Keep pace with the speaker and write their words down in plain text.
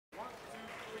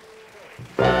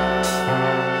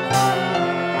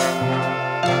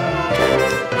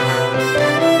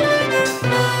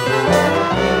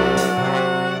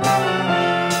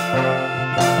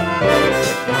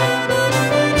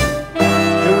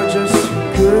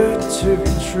To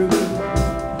be true,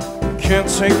 can't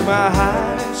take my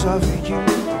eyes off of you.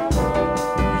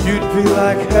 You'd be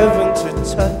like heaven to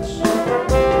touch.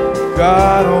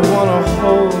 God, I wanna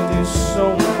hold you so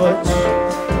much.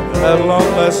 At long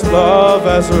last love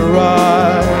has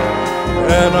arrived,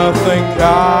 and I thank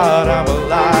God I'm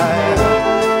alive.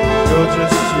 You're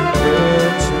just too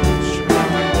good to be true.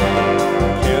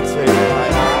 Can't take my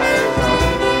eyes off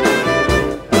of you.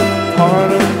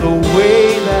 Pardon the way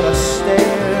that I stare.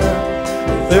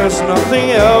 There's nothing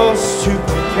else to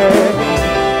compare.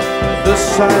 The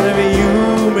sight of you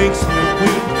makes me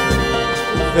weep.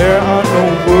 There are no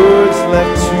words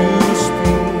left to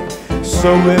speak. So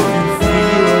if you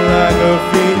feel like a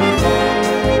feeling,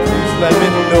 please let me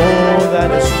know that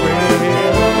it's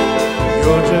real.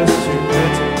 You're just too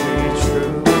good to be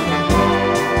true.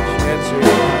 Can't take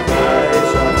my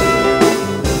eyes off of you.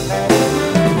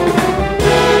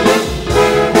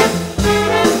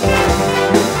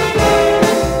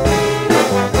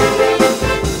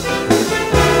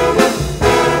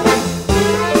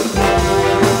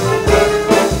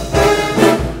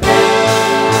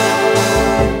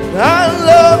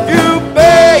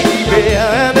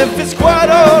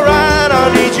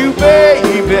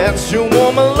 To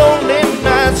warm my lonely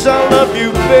nights, I love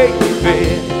you,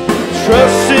 baby.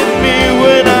 Trust in me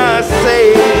when I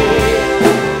say,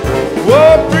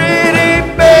 oh, pretty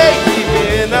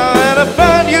baby. Now that I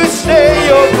find you, stay,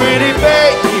 oh, pretty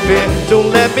baby. Don't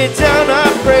let me down, I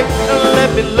pray, and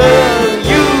let me love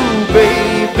you,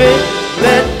 baby.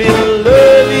 Let me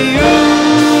love you.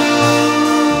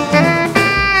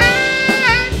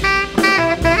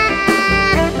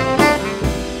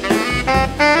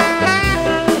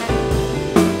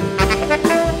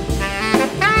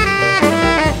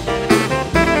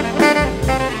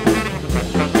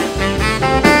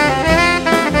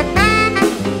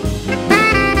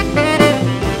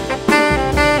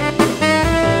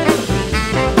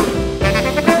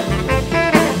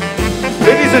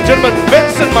 Gentlemen,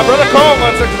 Vincent, my brother Cole,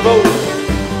 on second vote.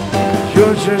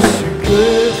 You're just too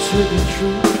good to be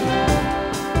true.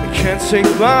 I can't take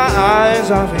my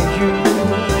eyes off of you.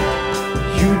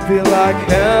 You'd be like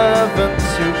heaven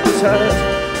to touch.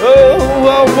 Oh,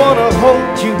 I wanna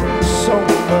hold you so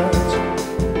much.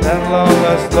 As long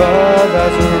as love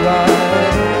has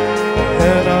arrived,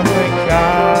 and I thank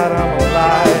God I'm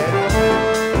alive.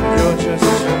 You're just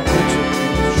too good to be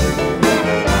true.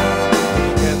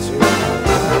 Can't take my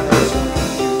eyes off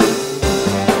of you.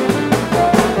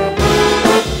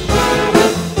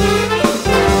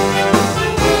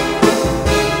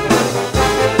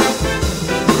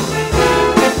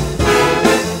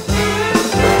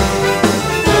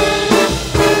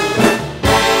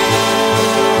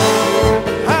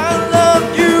 I love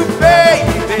you,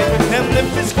 baby, and if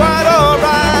it's quite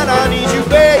alright, I need you,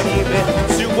 baby,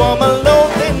 to warm my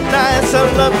lonely nights. I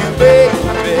love you,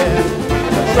 baby.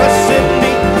 Trust in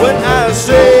me when I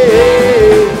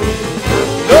say,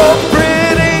 oh,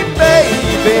 pretty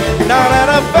baby. Now that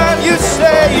I find you,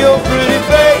 say, oh, pretty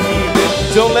baby.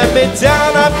 Don't let me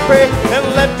down, I pray, and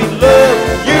let me love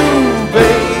you,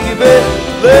 baby.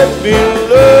 Let me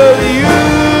love you.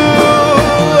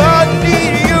 I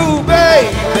need you,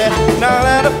 baby. Now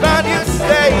that I find you,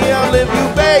 stay, I'll live you,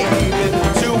 baby.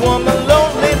 To warm the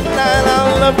lonely night,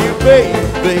 I love you,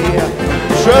 baby.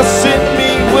 Trust in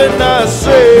me when I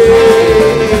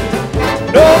say,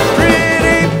 no,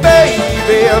 pretty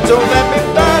baby. Don't let me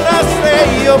find I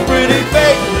stay, oh, pretty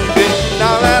baby.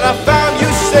 Now that I found you,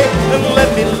 stay, and let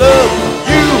me love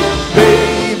you,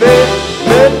 baby.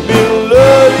 Let me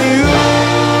love you.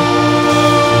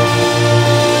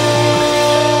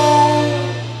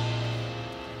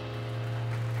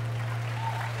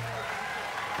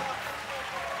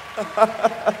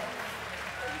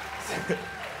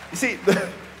 You see,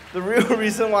 the real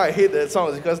reason why I hate that song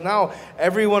is because now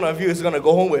every one of you is gonna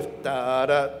go home with da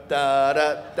da da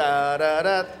da da da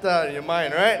da da in your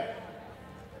mind, right?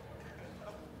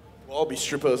 We'll all be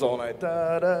strippers all night.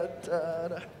 Da da da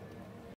da.